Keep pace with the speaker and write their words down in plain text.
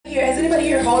anybody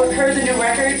here heard the new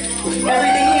record? Everything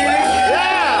here?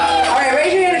 Yeah! All right,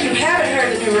 raise your hand if you haven't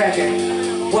heard the new record.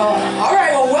 Well, all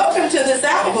right, well, welcome to this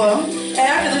album. And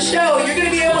after the show, you're going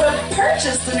to be able to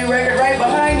purchase the new record right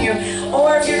behind you.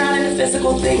 Or if you're not into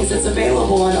physical things, it's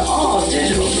available on all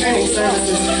digital streaming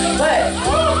services. But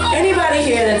anybody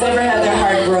here that's ever had their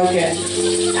heart broken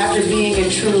after being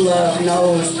in true love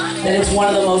knows that it's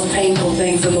one of the most painful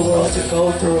things in the world to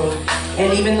go through.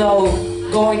 And even though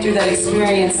going through that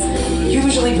experience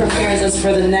usually prepares us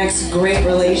for the next great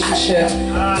relationship,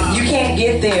 you can't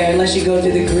get there unless you go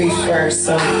through the grief first.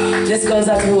 So this goes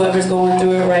out to whoever's going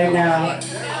through it right now.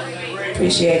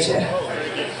 Appreciate you.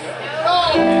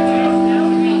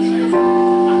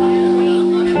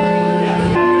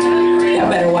 Y'all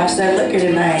better watch that liquor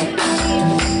tonight.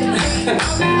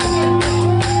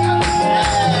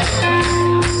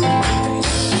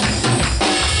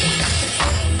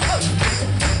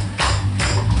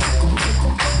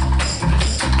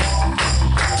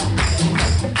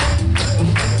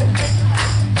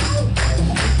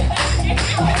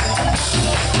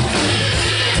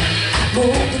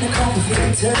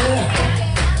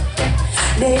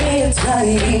 Let's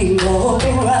flying all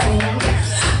around.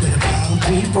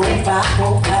 3, 4, 5,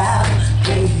 4, 5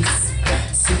 days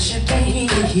since you've been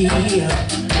here.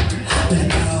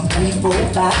 3, 4,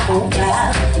 5, 4,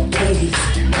 5 days.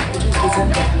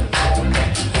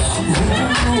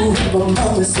 Ooh, my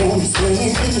mama's only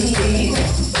sweating.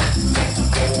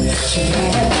 She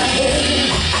had my head.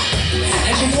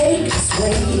 How'd you let it this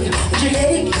way? How'd you let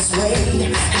it this way?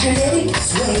 How'd you let it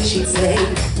this way? She'd say.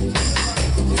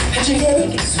 How'd you let it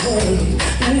this way?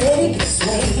 Let it this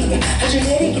way. How'd you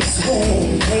let it this way?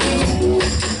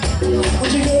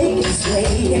 Would you let it this way?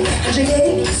 How'd you let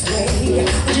it this way?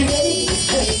 Would you let it this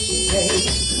way?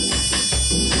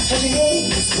 How'd you let it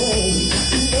this way?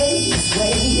 Let it this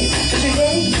way. How'd you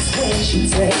let it this way? She'd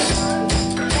say.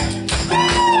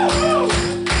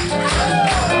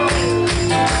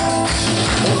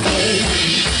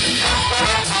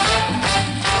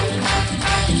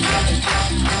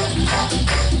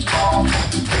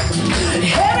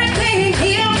 Everything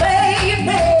here,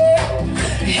 baby.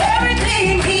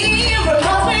 Everything here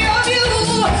reminds me of you.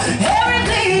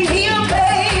 Everything here,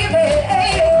 baby.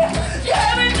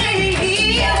 Everything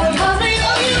here reminds me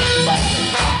of you.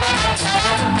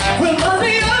 Reminds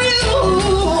me of you.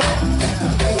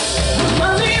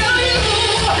 Reminds me of you.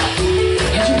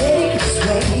 How'd you let it this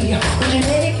way? Would you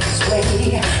let it this way?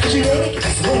 How'd you let it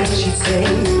this way? She'd say.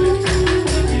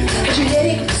 How'd you let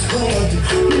it this way?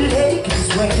 Let it this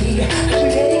way. How'd you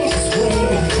let it this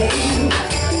way?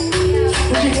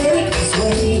 Would you let it this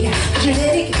way? Would you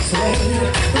let it this way?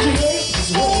 Would you let it this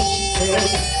way?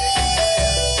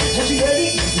 How'd you let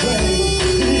it this way?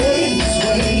 Let it this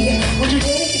way. Would you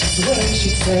let it this way?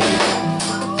 She'd say.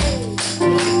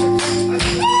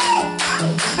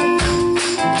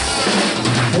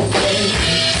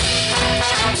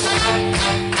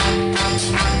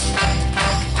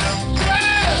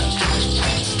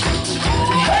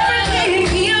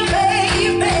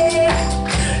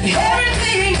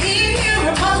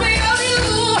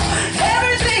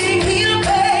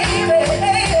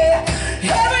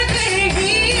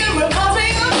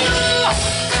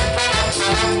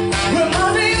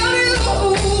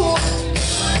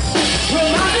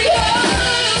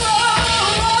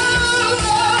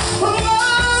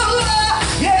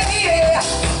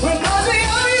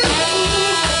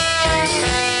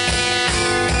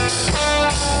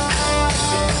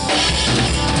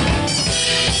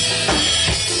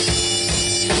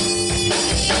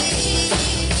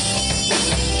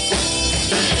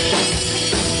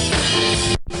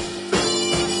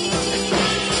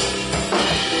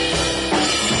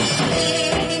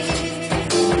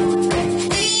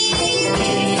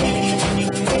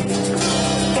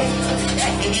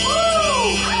 Woo!